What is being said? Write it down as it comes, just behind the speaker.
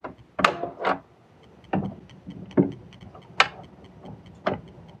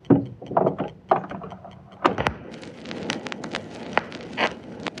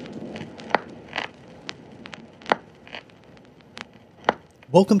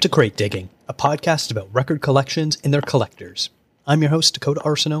Welcome to Crate Digging, a podcast about record collections and their collectors. I'm your host, Dakota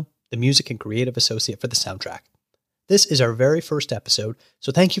Arsenault, the Music and Creative Associate for the soundtrack. This is our very first episode,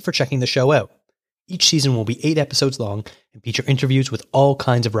 so thank you for checking the show out. Each season will be 8 episodes long and feature interviews with all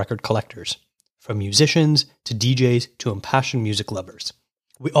kinds of record collectors, from musicians to DJs to impassioned music lovers.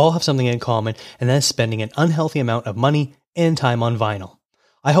 We all have something in common, and that is spending an unhealthy amount of money and time on vinyl.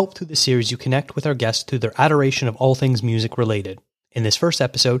 I hope through this series you connect with our guests through their adoration of all things music related. In this first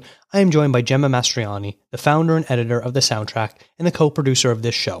episode, I am joined by Gemma Mastriani, the founder and editor of the soundtrack and the co-producer of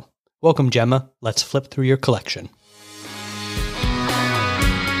this show. Welcome, Gemma. Let's flip through your collection.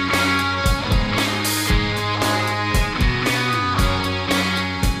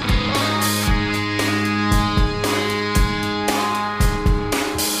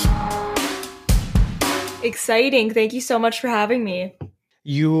 Exciting. Thank you so much for having me.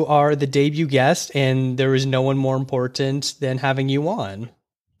 You are the debut guest, and there is no one more important than having you on.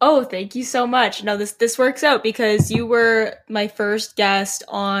 Oh, thank you so much. No, this works out because you were my first guest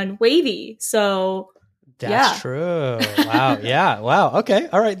on Wavy. So That's true. Wow. Yeah. Wow. Okay.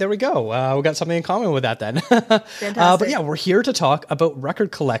 All right. There we go. We got something in common with that then. Fantastic. But yeah, we're here to talk about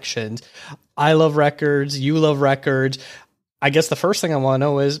record collections. I love records. You love records. I guess the first thing I want to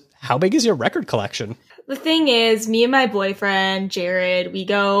know is, how big is your record collection? The thing is, me and my boyfriend, Jared, we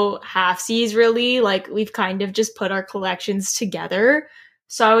go halfsies really. Like, we've kind of just put our collections together.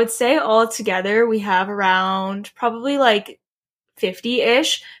 So I would say all together, we have around probably like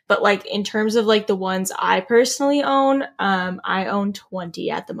 50-ish. But like in terms of like the ones I personally own, I own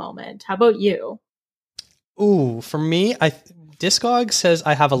 20 at the moment. How about you? Ooh, for me, Discogs says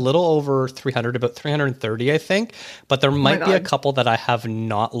I have a little over 300, about 330, I think, but there might be a couple that I have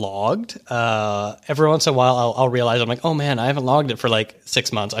not logged. Every once in a while, I'll realize, I'm like, oh man, I haven't logged it for like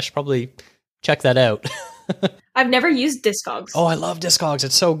 6 months. I should probably check that out. I've never used Discogs. Oh, I love Discogs.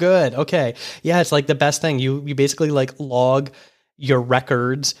 It's so good. Okay. Yeah, it's like the best thing. You basically like log your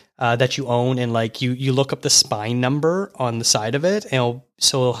records that you own, and like you look up the spine number on the side of it, and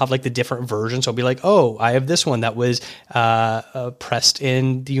it'll have like the different versions. So it'll be like, oh, I have this one that was pressed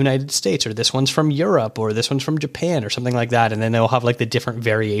in the United States, or this one's from Europe, or this one's from Japan, or something like that. And then they'll have like the different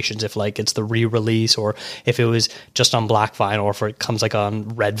variations, if like it's the re-release, or if it was just on black vinyl, or if it comes like on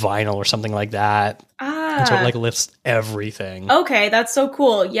red vinyl or something like that. And so it like lists everything. Okay, that's so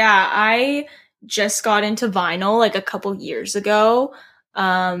cool. Yeah, I just got into vinyl like a couple years ago.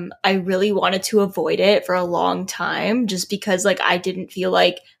 I really wanted to avoid it for a long time just because like I didn't feel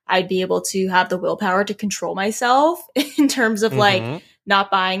like I'd be able to have the willpower to control myself in terms of like not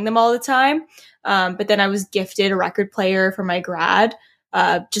buying them all the time. But then I was gifted a record player for my grad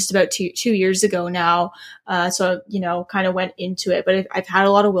just about two years ago now. So, kind of went into it, but I've had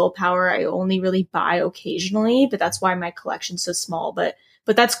a lot of willpower. I only really buy occasionally, but that's why my collection's so small. But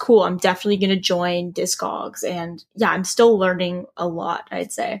that's cool. I'm definitely going to join Discogs, and yeah, I'm still learning a lot,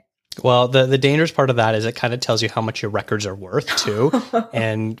 I'd say. Well, the dangerous part of that is it kind of tells you how much your records are worth too.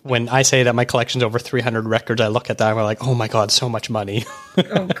 And when I say that my collection's over 300 records, I look at that and I'm like, oh my God, so much money.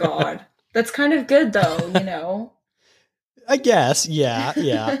 Oh God. That's kind of good though, I guess. Yeah.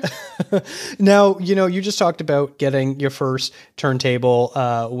 Now, you just talked about getting your first turntable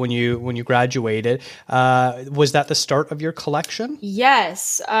when you graduated. Was that the start of your collection?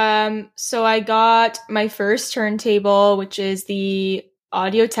 Yes. So I got my first turntable, which is the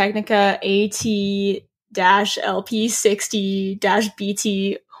Audio-Technica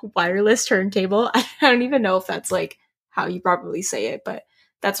AT-LP60-BT wireless turntable. I don't even know if that's like how you probably say it, but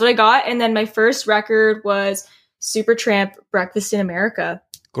that's what I got. And then my first record was Supertramp, Breakfast in America.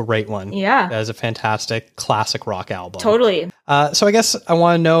 Great one. Yeah. That is a fantastic classic rock album. Totally. So I guess I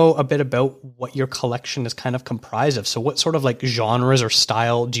want to know a bit about what your collection is kind of comprised of. So what sort of like genres or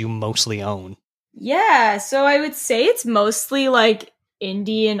style do you mostly own? Yeah. So I would say it's mostly like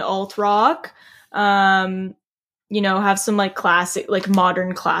indie and alt rock. Have some like classic, like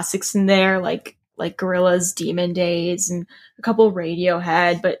modern classics in there, like Gorillaz, Demon Days, and a couple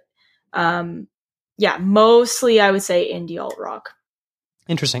Radiohead, but yeah, mostly I would say indie alt rock.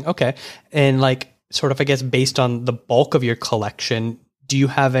 Interesting. Okay. And like sort of, I guess, based on the bulk of your collection, do you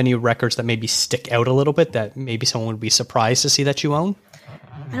have any records that maybe stick out a little bit that maybe someone would be surprised to see that you own?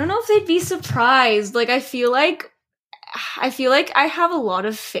 I don't know if they'd be surprised. Like, I feel like I have a lot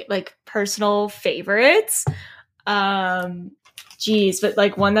of personal favorites. But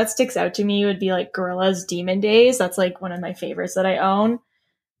like one that sticks out to me would be like Gorillaz Demon Days. That's like one of my favorites that I own.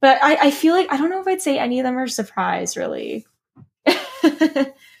 But I feel like I don't know if I'd say any of them are surprised, really.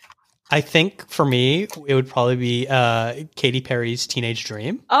 I think for me, it would probably be Katy Perry's Teenage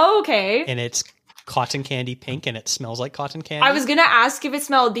Dream. Oh, okay. And it's cotton candy pink and it smells like cotton candy? I was gonna ask if it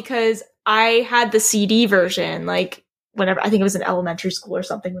smelled because I had the CD version, like whenever, I think it was in elementary school or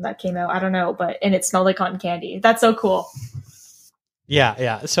something when that came out. I don't know, and it smelled like cotton candy. That's so cool.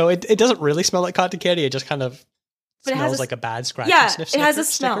 Yeah. So it doesn't really smell like cotton candy. It just kind of smells like a bad scratch and sniff it has a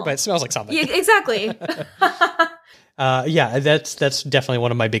smell. sticker, but it smells like something. Yeah, exactly. Yeah, that's definitely one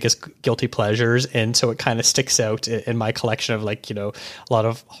of my biggest guilty pleasures, and so it kind of sticks out in my collection of like, a lot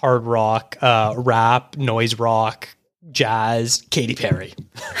of hard rock, rap, noise rock, jazz, Katy Perry.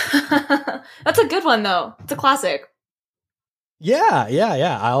 That's a good one though. It's a classic. Yeah.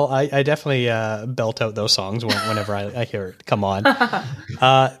 I definitely belt out those songs whenever I hear it come on.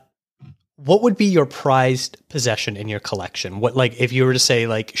 What would be your prized possession in your collection? What, like, if you were to say,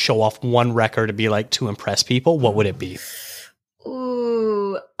 like, show off one record to be like to impress people, what would it be?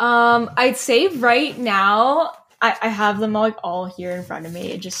 Ooh, I'd say right now I have them like all here in front of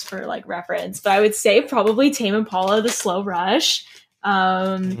me just for like reference, but I would say probably Tame Impala: The Slow Rush,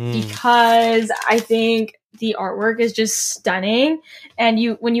 because I think the artwork is just stunning,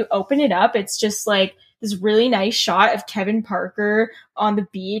 and when you open it up, it's just like this really nice shot of Kevin Parker on the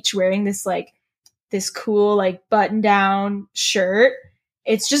beach wearing this cool like button down shirt.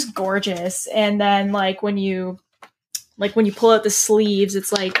 It's just gorgeous. And then like when you pull out the sleeves,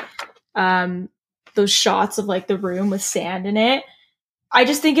 it's like those shots of like the room with sand in it. I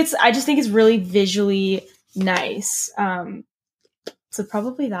just think it's really visually nice. So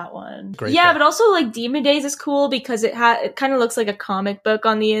probably that one. Great yeah, pick. but also like Demon Days is cool because it kind of looks like a comic book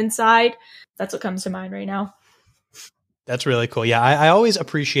on the inside. That's what comes to mind right now. That's really cool. Yeah, I always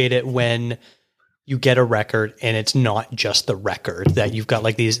appreciate it when you get a record and it's not just the record, that you've got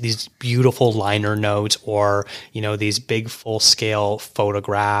like these beautiful liner notes, or these big full scale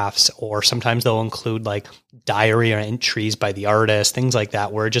photographs, or sometimes they'll include like diary or entries by the artist, things like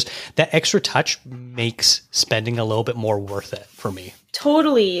that, where just that extra touch makes spending a little bit more worth it for me.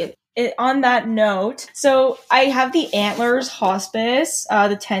 Totally. On that note, so I have the Antlers Hospice,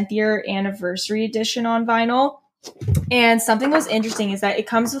 the 10th year anniversary edition on vinyl. And something that was interesting is that it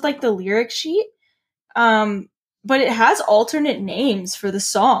comes with like the lyric sheet, but it has alternate names for the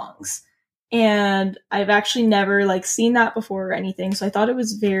songs. And I've actually never like seen that before or anything. So I thought it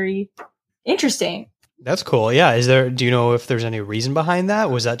was very interesting. That's cool. Yeah. Do you know if there's any reason behind that?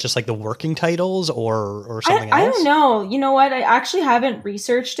 Was that just like the working titles or something else? I don't know. You know what? I actually haven't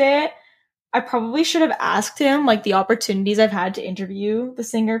researched it. I probably should have asked him like the opportunities I've had to interview the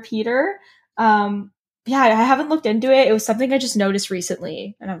singer Peter. Yeah, I haven't looked into it. It was something I just noticed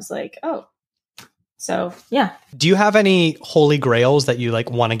recently and I was like, oh. So, yeah. Do you have any holy grails that you like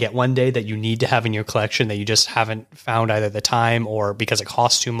want to get one day that you need to have in your collection that you just haven't found either the time or because it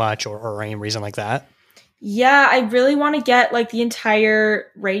costs too much or any reason like that? Yeah, I really want to get like the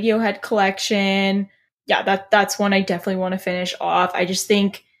entire Radiohead collection. Yeah, that's one I definitely want to finish off. I just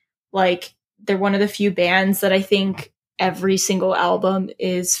think like they're one of the few bands that I think every single album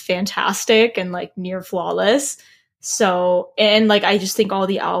is fantastic and like near flawless. So, and like I just think all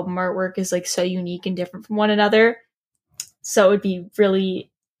the album artwork is like so unique and different from one another. So I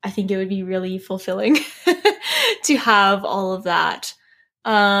think it would be really fulfilling to have all of that.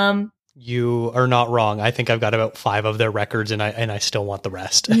 You are not wrong. I think I've got about 5 of their records and I still want the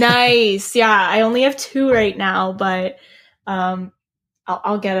rest. Nice. Yeah. I only have 2 right now, but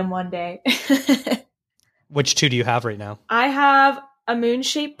I'll get them one day. Which 2 do you have right now? I have a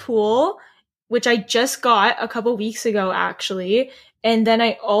Moon-Shaped Pool, which I just got a couple weeks ago, actually. And then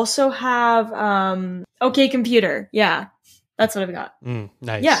I also have OK Computer. Yeah. That's what I've got.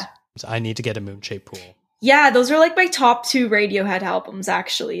 Nice. Yeah. So I need to get a Moon-Shaped Pool. Yeah, those are like my top 2 Radiohead albums,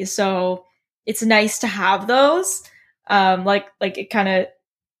 actually. So it's nice to have those. Like it kind of,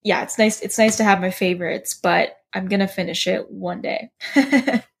 yeah, it's nice. It's nice to have my favorites, but I'm gonna finish it one day.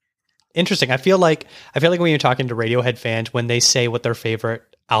 Interesting. I feel like when you're talking to Radiohead fans, when they say what their favorite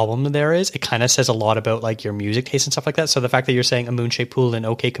album there is, it kind of says a lot about like your music taste and stuff like that. So the fact that you're saying a Moon-Shaped Pool and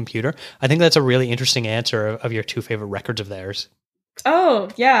OK Computer, I think that's a really interesting answer of your 2 favorite records of theirs. Oh,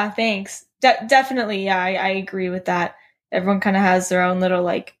 yeah, thanks. Definitely, yeah, I agree with that. Everyone kind of has their own little,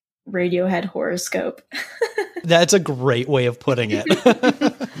 like, Radiohead horoscope. That's a great way of putting it.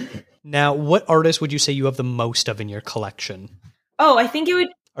 Now, what artist would you say you have the most of in your collection? Oh, I think it would...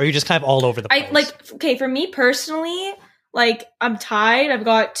 Or are you just kind of all over the place? Okay, for me personally, like, I'm tied. I've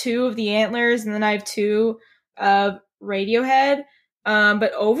got 2 of the Antlers, and then I have 2 of Radiohead.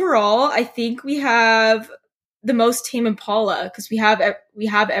 But overall, I think we have the most Tame Impala, because we have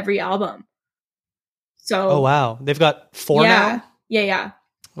every album. So, oh wow, they've got 4 now. Yeah.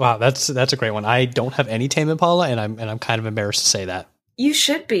 Wow, that's a great one. I don't have any Tame Impala, and I'm kind of embarrassed to say that. You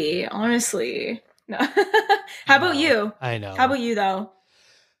should be, honestly. No. How about you? I know. How about you though?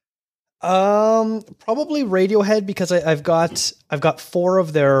 Probably Radiohead, because I've got 4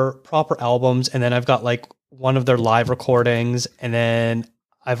 of their proper albums, and then I've got like one of their live recordings, and then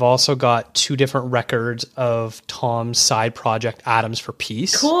I've also got 2 different records of Tom's side project, Atoms for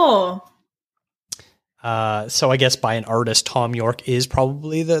Peace. Cool. So I guess by an artist, Tom York is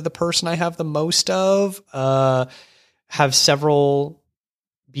probably the person I have the most of. Have several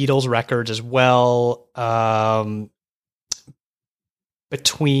Beatles records as well.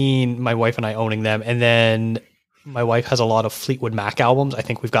 Between my wife and I owning them, and then my wife has a lot of Fleetwood Mac albums. I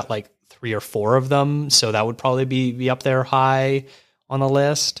think we've got like 3 or 4 of them, so that would probably be up there high on the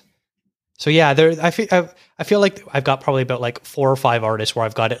list. So yeah, I feel like I've got probably about like 4 or 5 artists where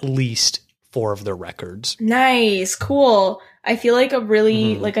I've got at least 4 of their records. Nice, cool. I feel like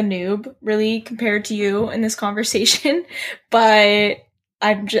like a noob, really, compared to you in this conversation, but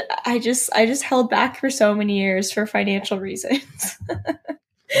I just held back for so many years for financial reasons.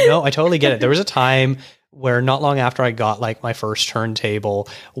 No, I totally get it. There was a time where not long after I got like my first turntable,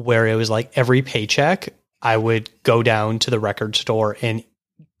 where it was like every paycheck I would go down to the record store and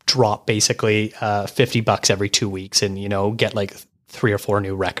drop basically $50 every 2 weeks, and get like 3 or 4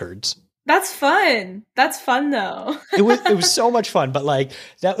 new records. That's fun. That's fun though. It was so much fun, but like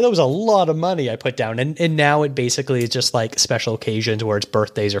that was a lot of money I put down. And now it basically is just like special occasions where it's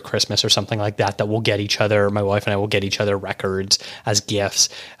birthdays or Christmas or something like that we'll get each other, my wife and I will get each other records as gifts.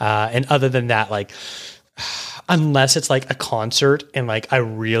 And other than that, like unless it's like a concert and like I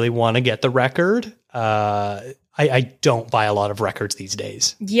really want to get the record, I don't buy a lot of records these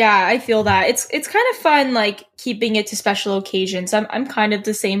days. Yeah, I feel that. It's kind of fun, like keeping it to special occasions. I'm kind of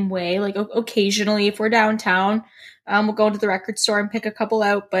the same way. Like occasionally, if we're downtown, we'll go to the record store and pick a couple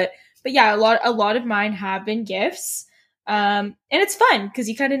out. But yeah, a lot of mine have been gifts. And it's fun because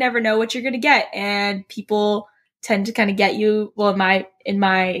you kind of never know what you're gonna get, and people tend to kind of get you. Well, in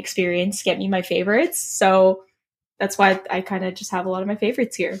my experience, get me my favorites. So that's why I kind of just have a lot of my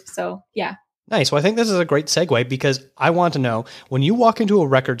favorites here. So yeah. Nice. Well, I think this is a great segue, because I want to know, when you walk into a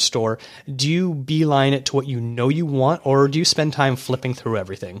record store, do you beeline it to what you want, or do you spend time flipping through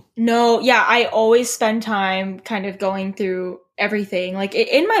everything? No, yeah, I always spend time kind of going through everything. Like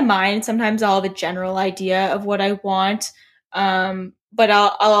in my mind, sometimes I'll have a general idea of what I want, but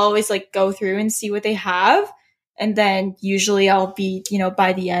I'll always like go through and see what they have. And then usually I'll be,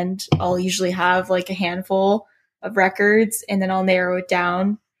 by the end, I'll usually have like a handful of records, and then I'll narrow it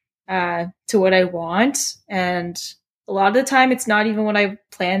down to what I want. And a lot of the time it's not even what I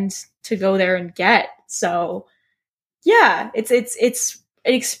planned to go there and get. So yeah, it's an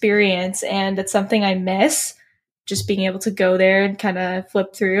experience, and it's something I miss, just being able to go there and kind of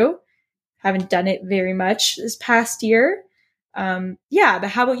flip through. Haven't done it very much this past year. Yeah, but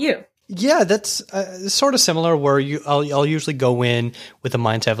how about you? Yeah, that's sort of similar, where I'll usually go in with the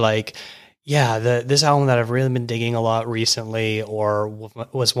mindset of like, yeah, this album that I've really been digging a lot recently, or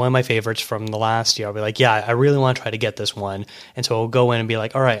was one of my favorites from the last year, I'll be like, yeah, I really want to try to get this one. And so I'll go in and be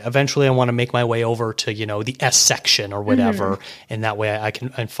like, all right, eventually I want to make my way over to, the S section or whatever. And that way I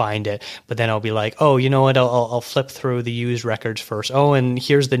can find it. But then I'll be like, oh, you know what? I'll flip through the used records first. Oh, and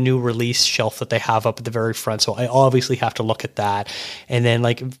here's the new release shelf that they have up at the very front. So I obviously have to look at that. And then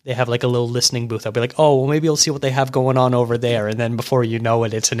like they have like a little listening booth. I'll be like, oh, well, maybe I'll see what they have going on over there. And then before you know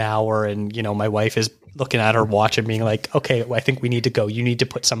it, it's an hour, and my wife is looking at her watch and being like, okay, well, I think we need to go. You need to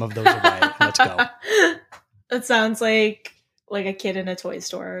put some of those away. Let's go. That sounds like a kid in a toy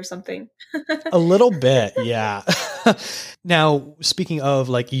store or something. A little bit, yeah. Now, speaking of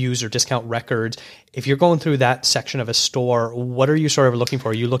like used or discount records, if you're going through that section of a store, what are you sort of looking for?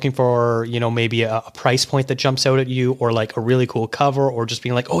 Are you looking for, maybe a price point that jumps out at you, or like a really cool cover, or just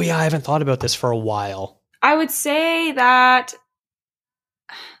being like, oh yeah, I haven't thought about this for a while? I would say that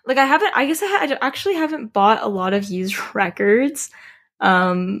like I actually haven't bought a lot of used records,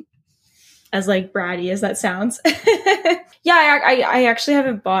 as like bratty as that sounds. Yeah, I actually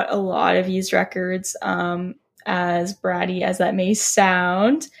haven't bought a lot of used records, as bratty as that may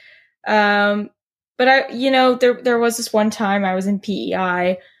sound. But there was this one time I was in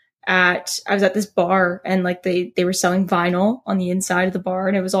PEI I was at this bar, and like they were selling vinyl on the inside of the bar,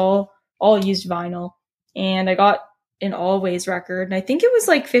 and it was all used vinyl. And I got an Always record, and I think it was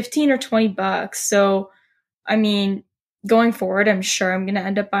like $15 or $20. So, I mean, going forward, I'm sure I'm going to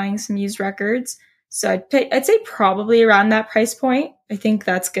end up buying some used records. So I'd say probably around that price point. I think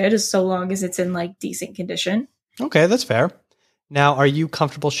that's good, as so long as it's in like decent condition. Okay, that's fair. Now, are you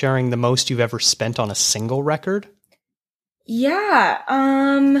comfortable sharing the most you've ever spent on a single record? Yeah.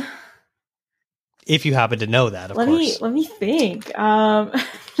 If you happen to know that, of course. Let me think.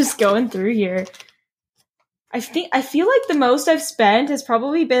 Just going through here. I feel like the most I've spent has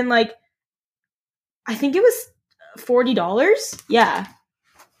probably been like, I think it was $40. Yeah.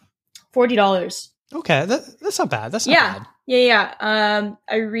 $40. Okay, that's not bad. That's not bad. Yeah.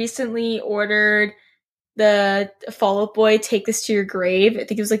 I recently ordered the Fall Out Boy Take This to Your Grave. I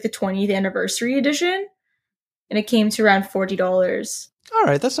think it was like the 20th anniversary edition, and it came to around $40. All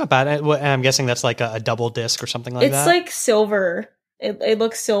right, that's not bad. And I'm guessing that's like a double disc or something like that. It's like silver. It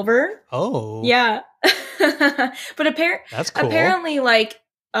looks silver. Oh, Yeah. But that's cool. Apparently, like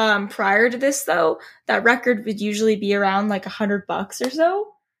prior to this, though, that record would usually be around like $100 or so.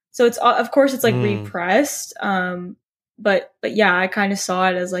 So it's, of course, it's like repressed. But yeah, I kind of saw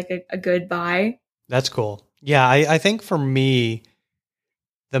it as like a good buy. That's cool. Yeah, I think for me,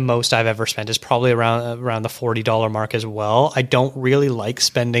 the most I've ever spent is probably around the $40 mark as well. I don't really like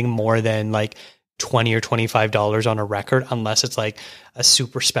spending more than like $20 or $25 on a record unless it's like a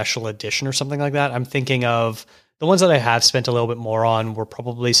super special edition or something like that. I'm thinking of the ones that I have spent a little bit more on were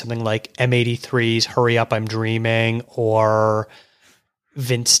probably something like M83's Hurry Up, I'm Dreaming, or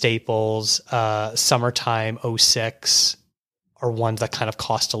Vince Staples' Summertime '06 are ones that kind of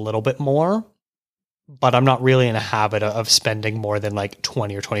cost a little bit more. But I'm not really in a habit of spending more than like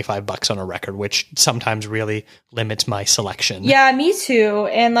 $20 or $25 on a record, which sometimes really limits my selection. Yeah, me too.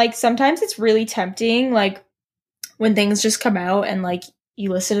 And like sometimes it's really tempting, like when things just come out and like you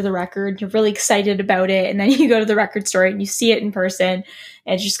listen to the record, you're really excited about it, and then you go to the record store and you see it in person,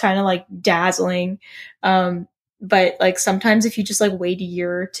 and it's just kind of like dazzling. But like sometimes if you just like wait a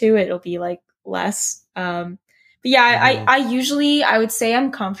year or two, it'll be like less. But yeah, I would say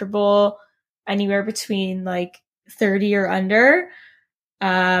I'm comfortable anywhere between like 30 or under.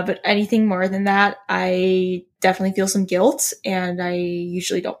 But anything more than that, I definitely feel some guilt, and I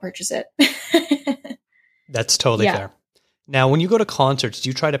usually don't purchase it. That's totally fair. Now, when you go to concerts, do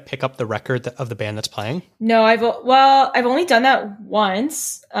you try to pick up the record of the band that's playing? No, I've only done that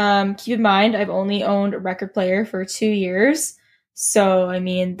once. Keep in mind, I've only owned a record player for 2 years. So, I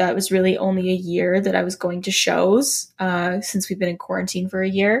mean, that was really only a year that I was going to shows, since we've been in quarantine for a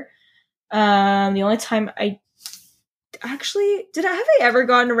year. The only time have I ever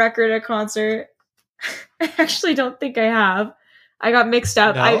gotten a record at a concert? I actually don't think I have. I got mixed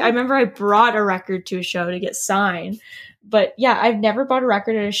up. No? I remember I brought a record to a show to get signed. But yeah, I've never bought a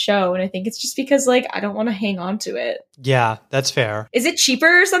record at a show, and I think it's just because like I don't want to hang on to it. Yeah, that's fair. Is it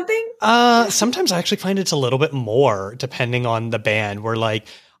cheaper or something? Sometimes I actually find it's a little bit more depending on the band, where like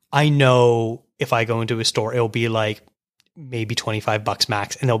I know if I go into a store, it'll be like maybe $25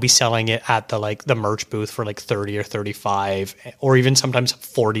 max, and they'll be selling it at the merch booth for like 30 or 35, or even sometimes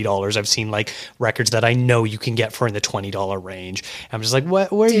 $40. I've seen like records that I know you can get for in the $20 range. I'm just like,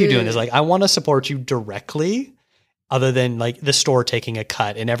 what are you doing? It's like, I want to support you directly, other than like the store taking a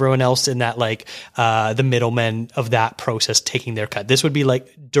cut and everyone else in that like the middlemen of that process taking their cut. This would be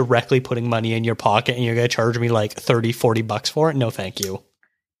like directly putting money in your pocket, and you're going to charge me like $30-$40 for it. No, thank you.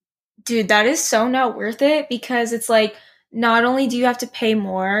 Dude, that is so not worth it, because it's like, not only do you have to pay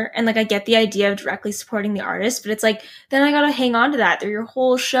more, and like I get the idea of directly supporting the artist, but it's like, then I gotta hang on to that through your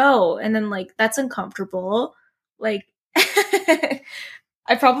whole show, and then like that's uncomfortable. Like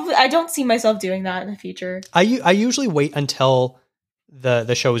I don't see myself doing that in the future. I usually wait until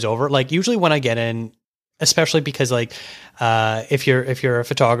the show is over. Like usually when I get in, especially because like if you're a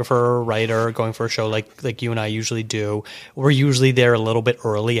photographer or writer going for a show like you and I usually do, we're usually there a little bit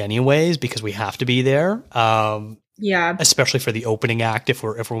early anyways, because we have to be there. Yeah. Especially for the opening act, if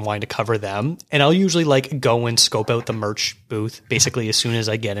we're wanting to cover them. And I'll usually like go and scope out the merch booth basically as soon as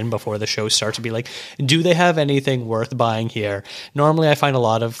I get in before the show starts, to be like, do they have anything worth buying here? Normally I find a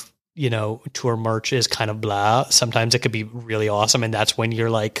lot of, tour merch is kind of blah. Sometimes it could be really awesome, and that's when you're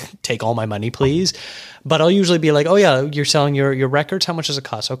like, take all my money, please. But I'll usually be like, oh yeah, you're selling your records? How much does it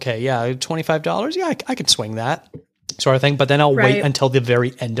cost? Okay, yeah, $25? Yeah, I can swing that sort of thing. But then I'll wait until the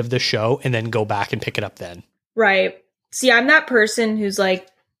very end of the show and then go back and pick it up then. Right. See, I'm that person who's like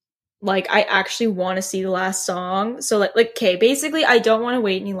I actually want to see the last song. So okay, basically I don't want to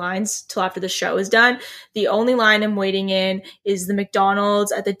wait any lines till after the show is done. The only line I'm waiting in is the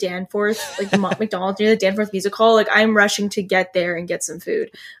McDonald's at the Danforth, like the McDonald's near the Danforth Music Hall. Like I'm rushing to get there and get some food.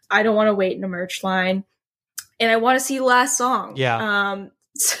 I don't want to wait in a merch line, and I want to see the last song. Yeah.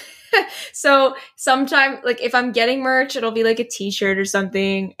 So sometimes, like, if I'm getting merch, it'll be like a t-shirt or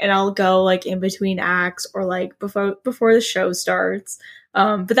something, and I'll go like in between acts or like before the show starts.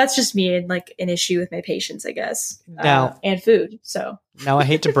 But that's just me, and like an issue with my patience, I guess. Now, and food. So now I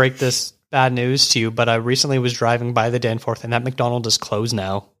hate to break this bad news to you, but I recently was driving by the Danforth, and that McDonald's is closed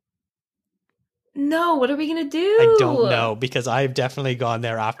now. No, what are we going to do? I don't know, because I've definitely gone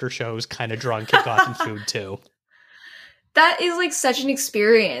there after shows kind of drunk and gotten food too. That is like such an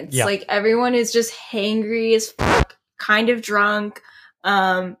experience. Yeah. Like everyone is just hangry as fuck, kind of drunk.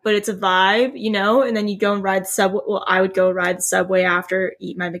 But it's a vibe, you know, and then you go and ride the subway. Well, I would go ride the subway after,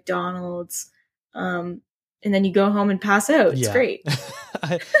 eat my McDonald's. And then you go home and pass out. It's great.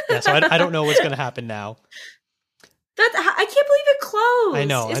 So I don't know what's going to happen now. I can't believe it closed. I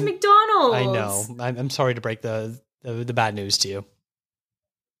know. It's McDonald's. I know. I'm sorry to break the bad news to you.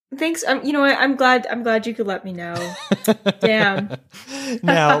 Thanks. You know what? I'm glad you could let me know. Damn.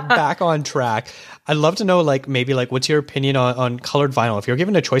 Now back on track. I'd love to know, like, maybe like, what's your opinion on colored vinyl? If you're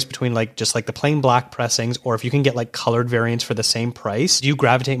given a choice between like just like the plain black pressings, or if you can get like colored variants for the same price, do you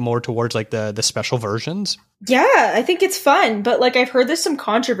gravitate more towards like the special versions? Yeah, I think it's fun, but like I've heard there's some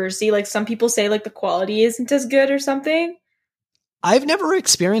controversy. Like some people say like the quality isn't as good or something. I've never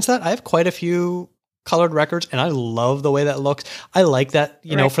experienced that. I have quite a few colored records and I love the way that looks. I like that,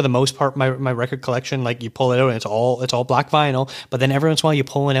 you know, for the most part, my record collection, like you pull it out and it's all black vinyl, but then every once in a while you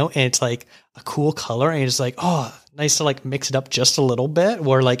pull it out and it's like a cool color and you're just like, oh, nice to like mix it up just a little bit.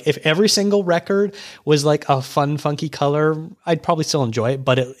 Where like if every single record was like a fun, funky color, I'd probably still enjoy it,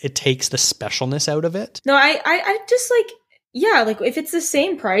 but it takes the specialness out of it. No, I just like, yeah, like if it's the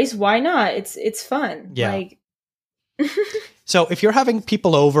same price, why not? It's fun. Yeah. Like, so if you're having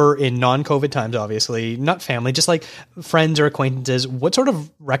people over in non-COVID times, obviously, not family, just like friends or acquaintances, what sort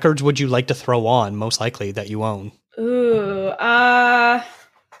of records would you like to throw on, most likely, that you own? Ooh,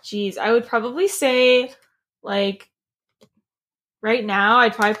 geez, I would probably say, like, right now,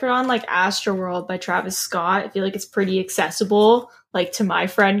 I'd probably put on, like, Astroworld by Travis Scott. I feel like it's pretty accessible, like, to my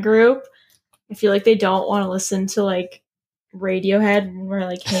friend group. I feel like they don't want to listen to, like, Radiohead when we're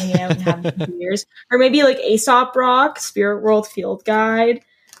like hanging out and having beers, or maybe like Aesop Rock, Spirit World Field Guide.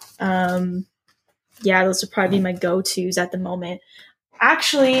 Yeah, those would probably be my go-tos at the moment.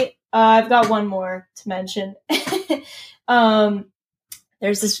 Actually, I've got one more to mention.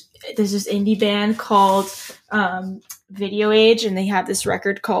 There's this indie band called Video Age, and they have this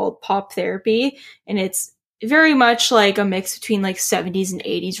record called Pop Therapy, and it's very much like a mix between like 70s and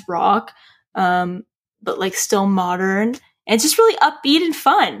 80s rock, but like still modern. And it's just really upbeat and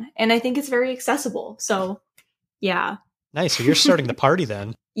fun. And I think it's very accessible. So, yeah. Nice. So you're starting the party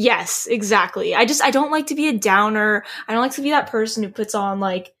then. Yes, exactly. I don't like to be a downer. I don't like to be that person who puts on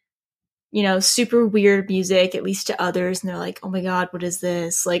like, you know, super weird music, at least to others. And they're like, oh my God, what is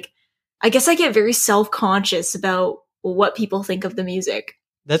this? Like, I guess I get very self-conscious about what people think of the music.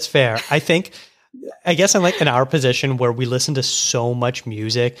 That's fair. I guess I'm like in our position where we listen to so much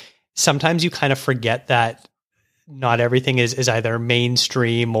music. Sometimes you kind of forget that not everything is either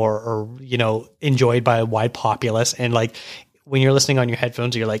mainstream or, you know, enjoyed by a wide populace. And like when you're listening on your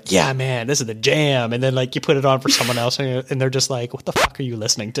headphones, you're like, yeah, man, this is the jam. And then like you put it on for someone else and they're just like, what the fuck are you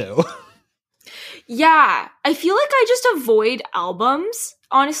listening to? Yeah, I feel like I just avoid albums.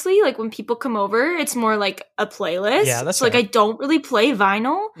 Honestly, like when people come over, it's more like a playlist. Yeah, that's so, like fair. I don't really play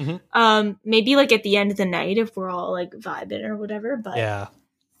vinyl. Mm-hmm. Maybe like at the end of the night if we're all like vibing or whatever. But yeah,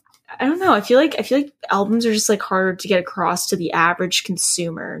 I don't know. I feel like albums are just like harder to get across to the average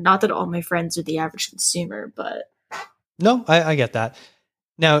consumer. Not that all my friends are the average consumer, but no, I get that.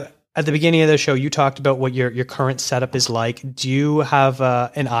 Now, at the beginning of the show, you talked about what your current setup is like. Do you have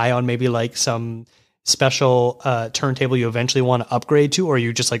an eye on maybe like some special turntable you eventually want to upgrade to, or are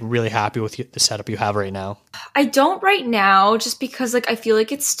you just like really happy with the setup you have right now? I don't right now, just because like I feel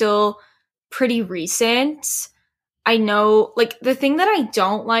like it's still pretty recent. I know, like, the thing that I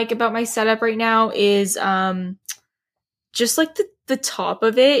don't like about my setup right now is just like the top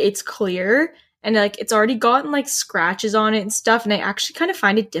of it, it's clear and like it's already gotten like scratches on it and stuff, and I actually kind of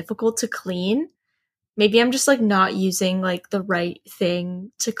find it difficult to clean. Maybe I'm just like not using like the right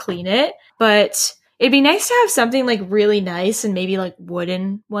thing to clean it, but it'd be nice to have something like really nice and maybe like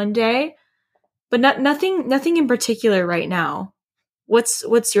wooden one day, but nothing in particular right now.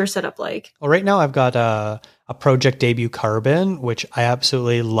 What's your setup like? Well, right now I've got a Project Debut Carbon, which I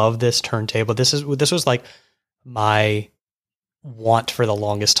absolutely love this turntable. This was like my want for the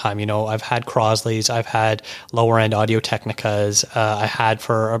longest time. You know, I've had Crosley's, I've had lower end Audio Technicas. I had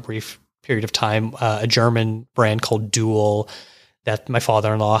for a brief period of time a German brand called Dual that my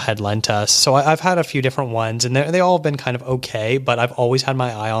father-in-law had lent us. So I've had a few different ones, and they all have been kind of okay, but I've always had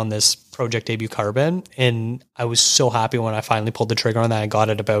my eye on this Project Debut Carbon, and I was so happy when I finally pulled the trigger on that. I got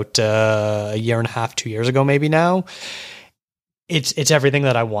it about a year and a half, 2 years ago maybe now. It's everything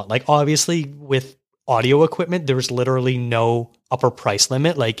that I want. Like, obviously, with audio equipment, there's literally no upper price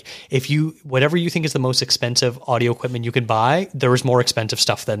limit. Like whatever you think is the most expensive audio equipment you can buy, there is more expensive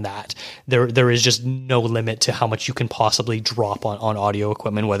stuff than that. There is just no limit to how much you can possibly drop on audio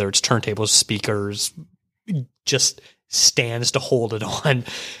equipment, whether it's turntables, speakers, just stands to hold it on.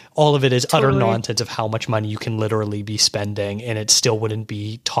 All of it is utter nonsense of how much money you can literally be spending, and it still wouldn't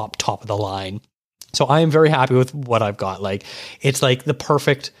be top of the line. So I am very happy with what I've got. Like, it's like the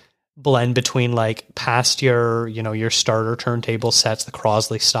perfect blend between like past your starter turntable sets, the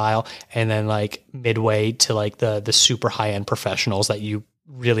Crosley style, and then like midway to like the super high end professionals that you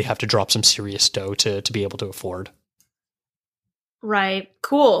really have to drop some serious dough to be able to afford. Right.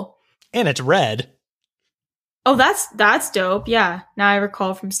 Cool. And it's red. Oh, that's dope. Yeah. Now I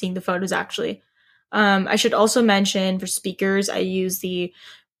recall from seeing the photos, actually. I should also mention for speakers, I use the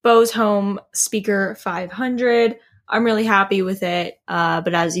Bose Home Speaker 500. I'm really happy with it.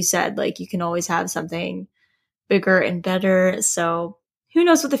 But as you said, like, you can always have something bigger and better. So who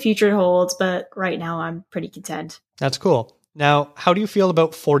knows what the future holds, but right now I'm pretty content. That's cool. Now, how do you feel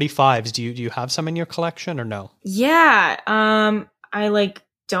about 45s? Do you have some in your collection or no? Yeah. I like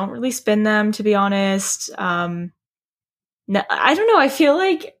don't really spin them, to be honest. No, I don't know. I feel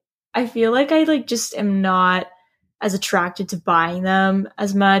like I like just am not as attracted to buying them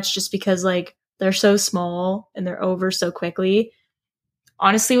as much, just because like they're so small and they're over so quickly.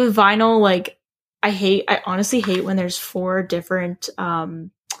 Honestly, with vinyl, like I honestly hate when there's 4 different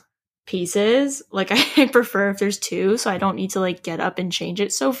pieces. Like, I prefer if there's 2, so I don't need to like get up and change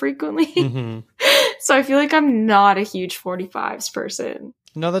it so frequently. Mm-hmm. So I feel like I'm not a huge 45s person.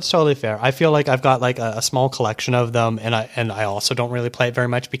 No, that's totally fair. I feel like I've got like a small collection of them, and I also don't really play it very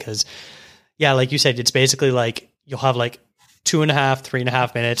much because, yeah, like you said, it's basically like you'll have like 2.5,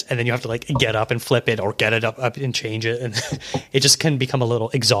 3.5 minutes, and then you have to like get up and flip it or get it up and change it, and it just can become a little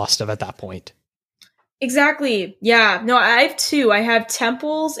exhaustive at that point. Exactly. Yeah. No, I have 2. I have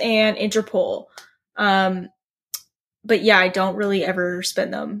Temples and Interpol. But yeah, I don't really ever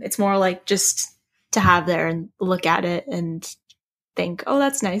spin them. It's more like just to have there and look at it and think, oh,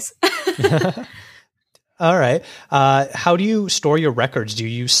 that's nice. All right. How do you store your records? Do you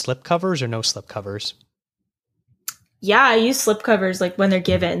use slip covers or no slip covers? Yeah, I use slip covers like when they're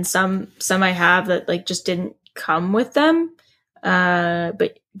given. Some I have that like just didn't come with them.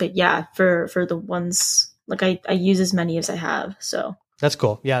 But yeah, for the ones, like I use as many as I have. So that's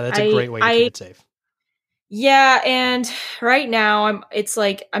cool. Yeah, that's a great way to keep it safe. Yeah, and right now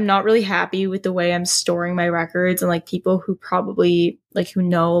I'm not really happy with the way I'm storing my records, and like people who probably like who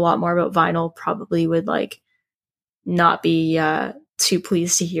know a lot more about vinyl probably would like not be too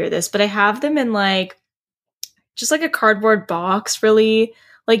pleased to hear this, but I have them in like just like a cardboard box, really.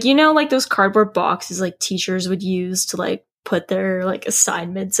 Like, you know, like those cardboard boxes like teachers would use to like put their like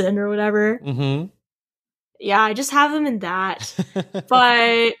assignments in or whatever. Mm-hmm. Yeah, I just have them in that.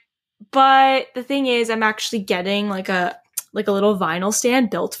 But the thing is, I'm actually getting like a little vinyl stand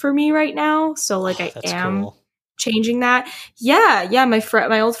built for me right now. So like I am changing that. Yeah.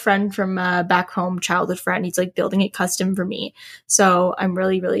 My old friend from back home, childhood friend, he's like building it custom for me. So I'm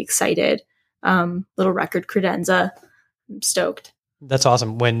really, really excited. Little record credenza. I'm stoked. That's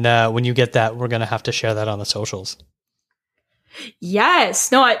awesome. When you get that, we're gonna have to share that on the socials.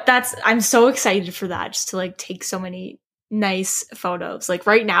 Yes. No, I'm so excited for that. Just to like take so many nice photos. Like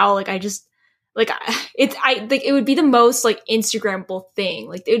right now, like I just like it would be the most like Instagrammable thing.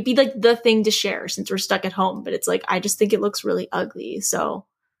 Like it would be like the thing to share since we're stuck at home. But it's like I just think it looks really ugly. So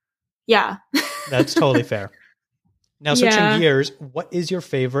yeah. That's totally fair. Now switching gears, what is your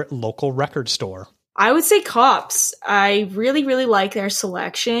favorite local record store? I would say Cops. I really, really like their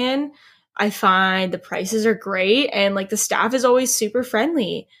selection. I find the prices are great and like the staff is always super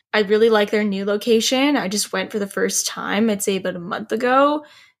friendly. I really like their new location. I just went for the first time, I'd say about a month ago.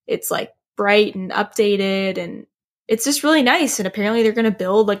 It's like bright and updated and it's just really nice. And apparently they're going to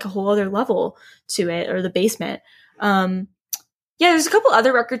build like a whole other level to it, or the basement. Yeah, there's a couple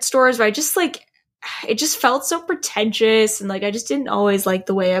other record stores where I just like, it just felt so pretentious and like I just didn't always like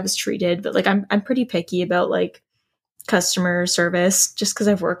the way I was treated. But like I'm pretty picky about like customer service just because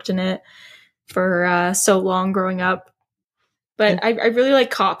I've worked in it for so long growing up. But I really like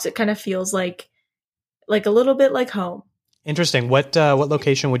Cops. It kind of feels like a little bit like home. Interesting. What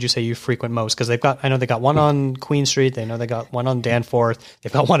location would you say you frequent most? Because I know they got one on Queen Street. They know they got one on Danforth.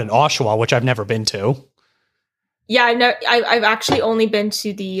 They've got one in Oshawa, which I've never been to. Yeah, I've actually only been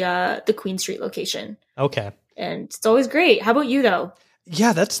to the Queen Street location. Okay. And it's always great. How about you though?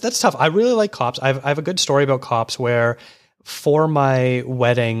 Yeah, that's tough. I really like Cops. I have a good story about Cops where for my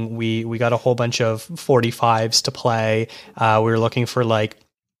wedding, we got a whole bunch of 45s to play. We were looking for like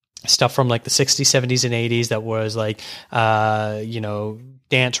stuff from like the 60s, 70s, and 80s that was like,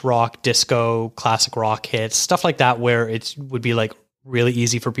 dance rock, disco, classic rock hits, stuff like that, where it would be like really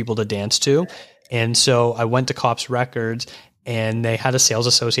easy for people to dance to. And so I went to Cops Records, and they had a sales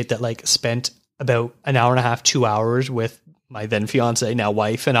associate that like spent about an hour and a half, 2 hours with my then fiance, now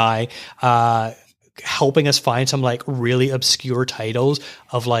wife, and I, helping us find some like really obscure titles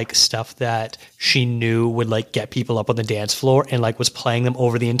of like stuff that she knew would like get people up on the dance floor, and like was playing them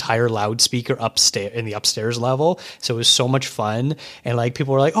over the entire loudspeaker upstairs in the upstairs level. So it was so much fun. And like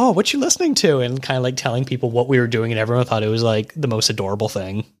people were like, "Oh, what you listening to?" And kind of like telling people what we were doing, and everyone thought it was like the most adorable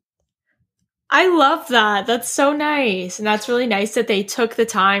thing. I love that. That's so nice. And that's really nice that they took the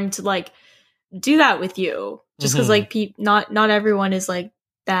time to like do that with you. Just because like not everyone is like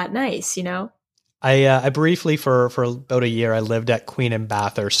that nice, you know? I briefly for about a year, I lived at Queen and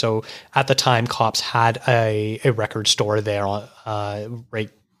Bathurst. So at the time, Cops had a record store there on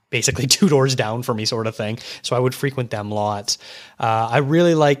right basically 2 doors down from me, sort of thing. So I would frequent them lots. I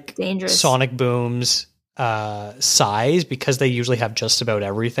really like Sonic Boom's size, because they usually have just about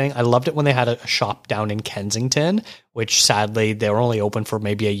everything. I loved it when they had a shop down in Kensington, which sadly they were only open for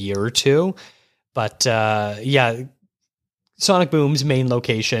maybe a year or two. But Sonic Boom's main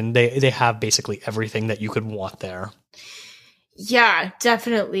location, they have basically everything that you could want there. Yeah,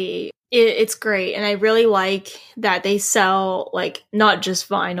 definitely. It's great. And I really like that they sell like not just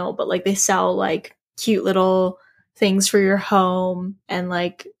vinyl, but like they sell like cute little things for your home, and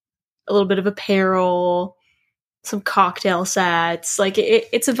like a little bit of apparel, some cocktail sets. Like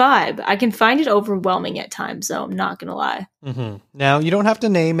it's a vibe. I can find it overwhelming at times, though. I'm not going to lie. Mm-hmm. Now, you don't have to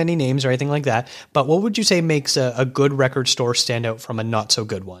name any names or anything like that, but what would you say makes a good record store stand out from a not so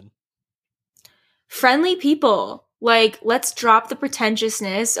good one? Friendly people. Like, let's drop the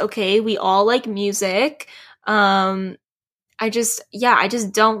pretentiousness. Okay, we all like music. I just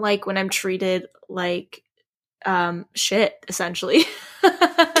don't like when I'm treated like shit, essentially.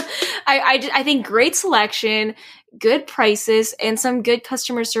 I think great selection, good prices, and some good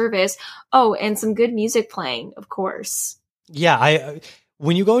customer service. Oh, and some good music playing, of course. Yeah,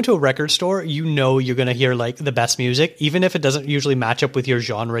 when you go into a record store, you know you're going to hear like the best music. Even if it doesn't usually match up with your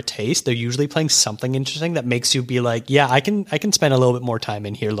genre taste, they're usually playing something interesting that makes you be like, yeah, I can spend a little bit more time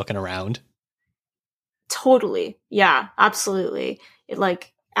in here looking around. Totally. Yeah, absolutely. It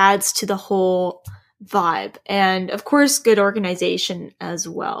like adds to the whole vibe. And of course, good organization as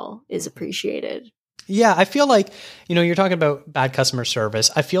well is appreciated. Yeah, I feel like, you're talking about bad customer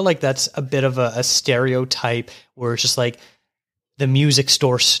service. I feel like that's a bit of a stereotype where it's just like the music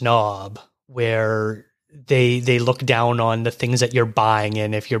store snob, where they look down on the things that you're buying.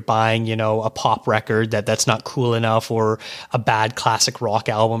 And if you're buying, a pop record that's not cool enough, or a bad classic rock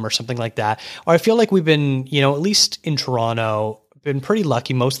album or something like that. Or I feel like we've been, at least in Toronto, been pretty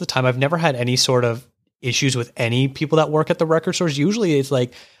lucky most of the time. I've never had any sort of issues with any people that work at the record stores. Usually it's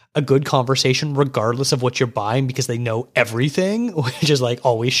like a good conversation regardless of what you're buying, because they know everything, which is like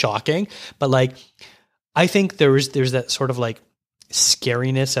always shocking. But like, I think there's that sort of like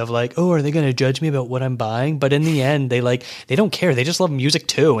scariness of like, oh, are they going to judge me about what I'm buying? But in the end, they don't care. They just love music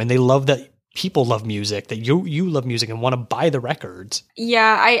too. And they love that people love music, that you love music and want to buy the records.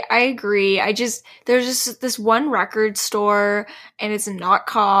 Yeah, I agree. There's just this one record store, and it's not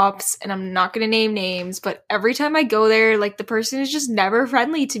Cops, and I'm not going to name names, but every time I go there, like the person is just never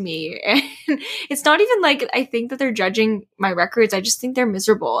friendly to me. And it's not even like I think that they're judging my records. I just think they're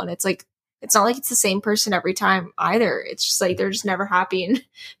miserable. And it's like, it's not like it's the same person every time either. It's just like they're just never happy, and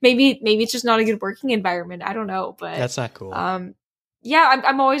maybe it's just not a good working environment. I don't know, but that's not cool. Yeah,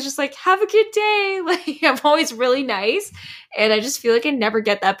 I'm always just like, have a good day. Like, I'm always really nice, and I just feel like I never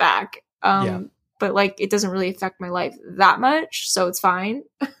get that back. But like, it doesn't really affect my life that much, so it's fine.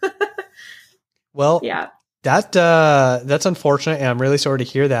 Well, yeah. That's unfortunate, and I'm really sorry to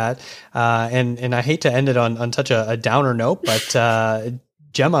hear that. And I hate to end it on such a downer note, but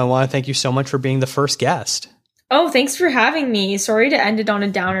Gemma, I want to thank you so much for being the first guest. Oh, thanks for having me. Sorry to end it on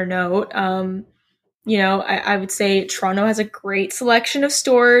a downer note. I would say Toronto has a great selection of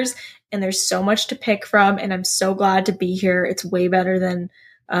stores, and there's so much to pick from, and I'm so glad to be here. It's way better than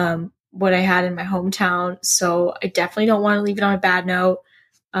what I had in my hometown. So I definitely don't want to leave it on a bad note.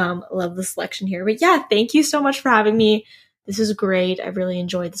 Love the selection here. But yeah, thank you so much for having me. This is great. I really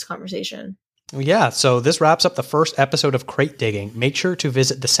enjoyed this conversation. Yeah, so this wraps up the first episode of Crate Digging. Make sure to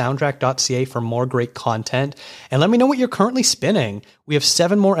visit thesoundtrack.ca for more great content, and let me know what you're currently spinning. We have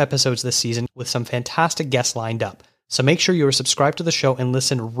 7 more episodes this season with some fantastic guests lined up, so make sure you are subscribed to the show and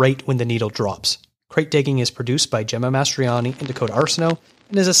listen right when the needle drops. Crate Digging is produced by Gemma Mastriani and Dakota Arsenault,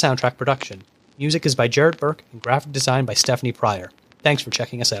 and is a soundtrack production. Music is by Jared Burke, and graphic design by Stephanie Pryor. Thanks for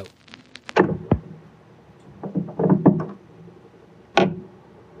checking us out.